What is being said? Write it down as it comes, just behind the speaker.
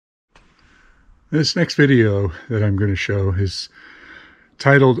This next video that I'm going to show is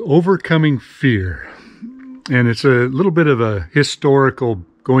titled Overcoming Fear. And it's a little bit of a historical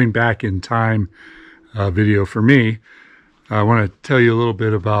going back in time video for me. I want to tell you a little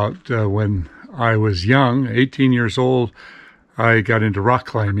bit about when I was young, 18 years old, I got into rock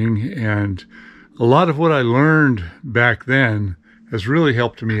climbing, and a lot of what I learned back then has really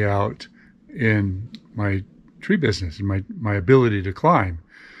helped me out in my tree business and my ability to climb.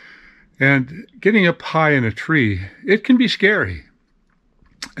 And getting up high in a tree, it can be scary.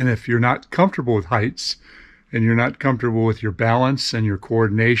 And if you're not comfortable with heights and you're not comfortable with your balance and your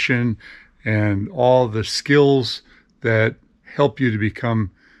coordination and all the skills that help you to become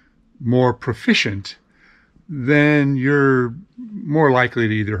more proficient, then you're more likely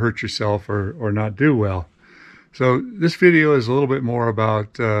to either hurt yourself or not do well. So this video is a little bit more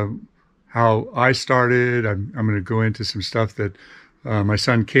about how I started. I'm going to go into some stuff that my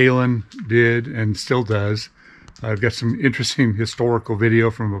son Kalen did and still does. I've got some interesting historical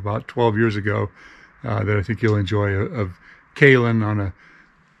video from about 12 years ago that I think you'll enjoy of Kalen on a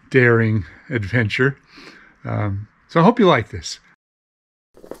daring adventure. So I hope you like this.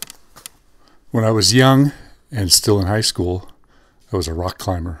 When I was young and still in high school, I was a rock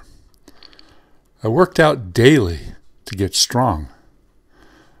climber. I worked out daily to get strong.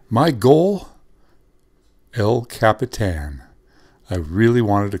 My goal, El Capitan. I really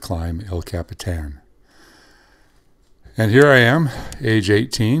wanted to climb El Capitan. And here I am, age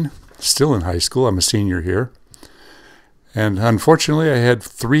 18, still in high school. I'm a senior here. And unfortunately, I had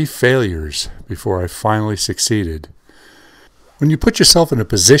 3 failures before I finally succeeded. When you put yourself in a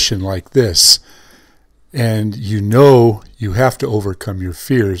position like this, and you know you have to overcome your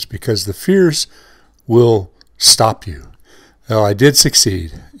fears, because the fears will stop you. Well, I did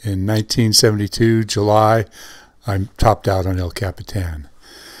succeed. In 1972, July, I topped out on El Capitan.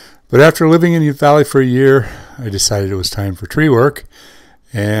 But after living in the valley for a year, I decided it was time for tree work.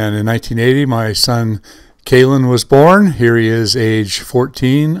 And in 1980, my son Kalen was born. Here he is, age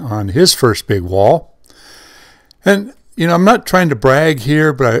 14, on his first big wall. And, you know, I'm not trying to brag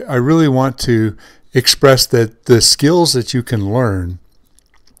here, but I really want to express that the skills that you can learn,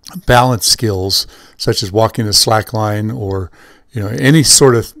 balance skills, such as walking a slack line or, you know, any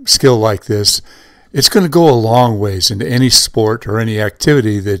sort of skill like this, it's going to go a long ways into any sport or any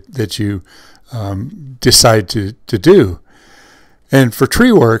activity that you decide to do. And for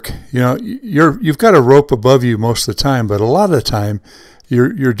tree work, you know, you've got a rope above you most of the time, but a lot of the time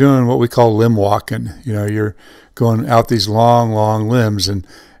you're doing what we call limb walking. You know, you're going out these long limbs, and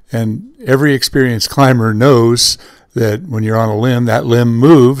every experienced climber knows that when you're on a limb, that limb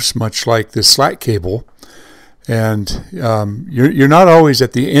moves much like this slack cable, and you're not always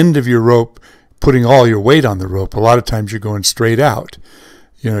at the end of your rope putting all your weight on the rope. A lot of times you're going straight out.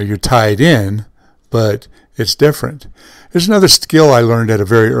 You know, you're tied in, but it's different. There's another skill I learned at a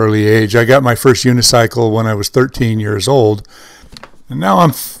very early age. I got my first unicycle when I was 13 years old, and now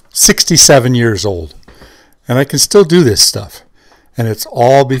I'm 67 years old, and I can still do this stuff. And it's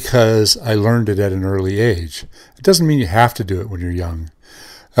all because I learned it at an early age. It doesn't mean you have to do it when you're young.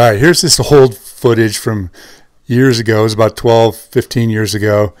 All right, here's this old footage from years ago. It was about 12, 15 years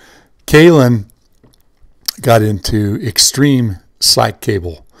ago. Kalen got into extreme slack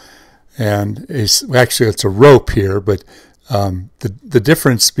cable, and actually it's a rope here, but the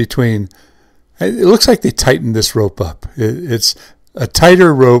difference between, it looks like they tightened this rope up. It's a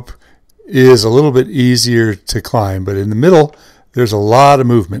tighter rope is a little bit easier to climb, but in the middle there's a lot of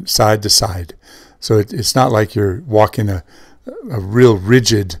movement side to side, so it's not like you're walking a real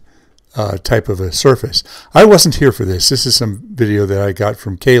rigid type of a surface. I wasn't here for this. This is some video that I got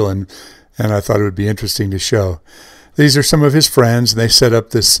from Kalen, and I thought it would be interesting to show. These are some of his friends, and they set up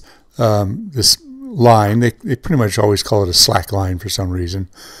this this line. They pretty much always call it a slack line for some reason.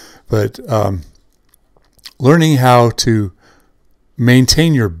 But learning how to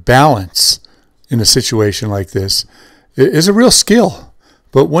maintain your balance in a situation like this is a real skill.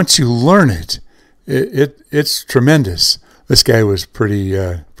 But once you learn it, it's tremendous. This guy was pretty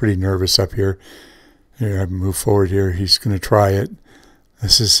nervous up here. Here, I move forward here. He's going to try it.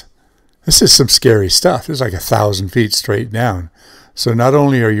 This is some scary stuff. It's like 1,000 feet straight down. So not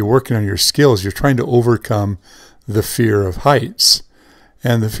only are you working on your skills, you're trying to overcome the fear of heights.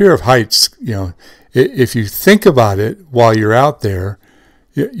 And the fear of heights, you know, if you think about it while you're out there,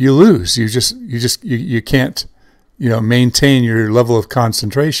 you lose. You can't, you know, maintain your level of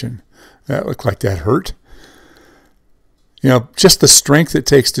concentration. That looked like that hurt. You know, just the strength it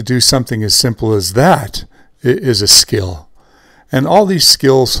takes to do something as simple as that is a skill. And all these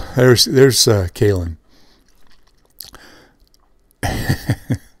skills, there's Kalen.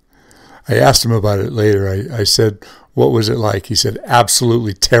 I asked him about it later. I said, what was it like? He said,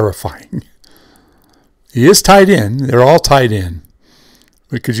 absolutely terrifying. He is tied in. They're all tied in.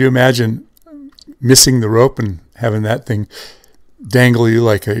 But could you imagine missing the rope and having that thing dangle you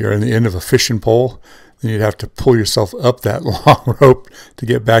like you're on the end of a fishing pole? Then you'd have to pull yourself up that long rope to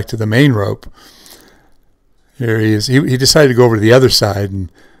get back to the main rope. Here he is. He decided to go over to the other side,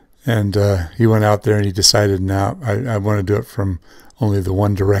 and he went out there and he decided, now I want to do it from only the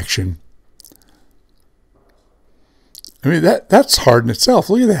one direction. I mean, that's hard in itself.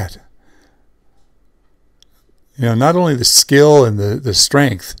 Look at that. You know, not only the skill and the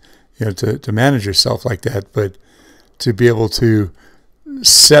strength, you know, to manage yourself like that, but to be able to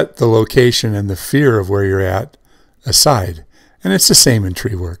set the location and the fear of where you're at aside. And it's the same in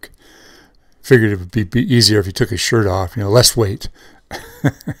tree work. Figured it would be easier if you took his shirt off, you know, less weight.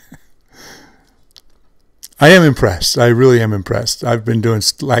 I am impressed. I really am impressed. I've been doing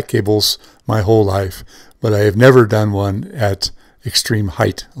slack cables my whole life, but I have never done one at extreme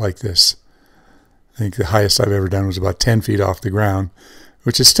height like this. I think the highest I've ever done was about 10 feet off the ground,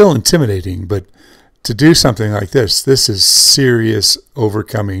 which is still intimidating, but to do something like this is serious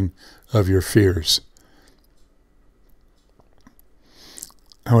overcoming of your fears.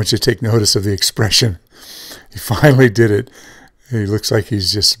 I want you to take notice of the expression. He finally did it. He looks like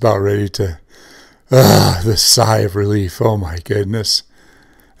he's just about ready to, the sigh of relief. Oh my goodness.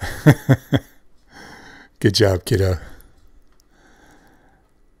 Good job, kiddo.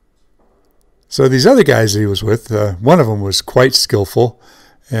 So these other guys that he was with, one of them was quite skillful,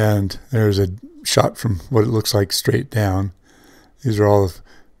 and there's a shot from what it looks like straight down. These are all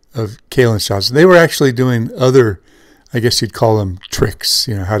of Kalen's shots. They were actually doing other, I guess you'd call them tricks,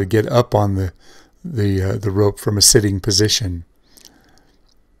 you know, how to get up on the rope from a sitting position.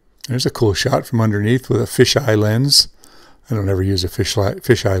 There's a cool shot from underneath with a fisheye lens. I don't ever use a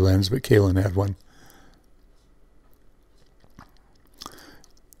fisheye lens, but Kalen had one.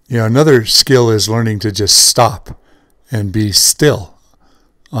 You know, another skill is learning to just stop and be still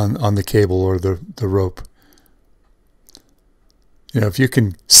on the cable or the rope. You know, if you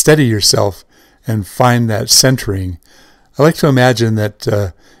can steady yourself and find that centering. I like to imagine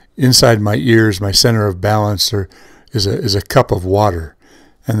that inside my ears, my center of balance is a cup of water,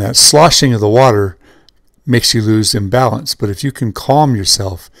 and that sloshing of the water makes you lose imbalance. But if you can calm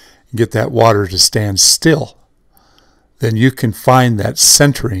yourself and get that water to stand still, then you can find that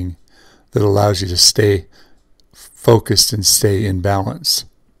centering that allows you to stay focused and stay in balance.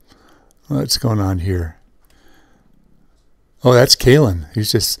 What's going on here? Oh, that's Kalen.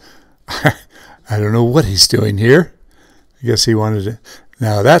 He's just, I don't know what he's doing here. I guess he wanted to.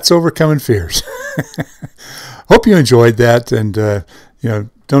 Now that's overcoming fears. Hope you enjoyed that, and you know,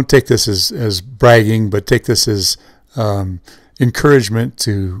 don't take this as bragging, but take this as encouragement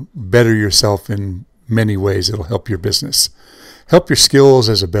to better yourself in many ways. It'll help your business, help your skills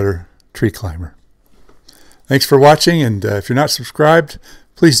as a better tree climber. Thanks for watching, and if you're not subscribed,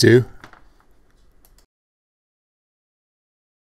 please do.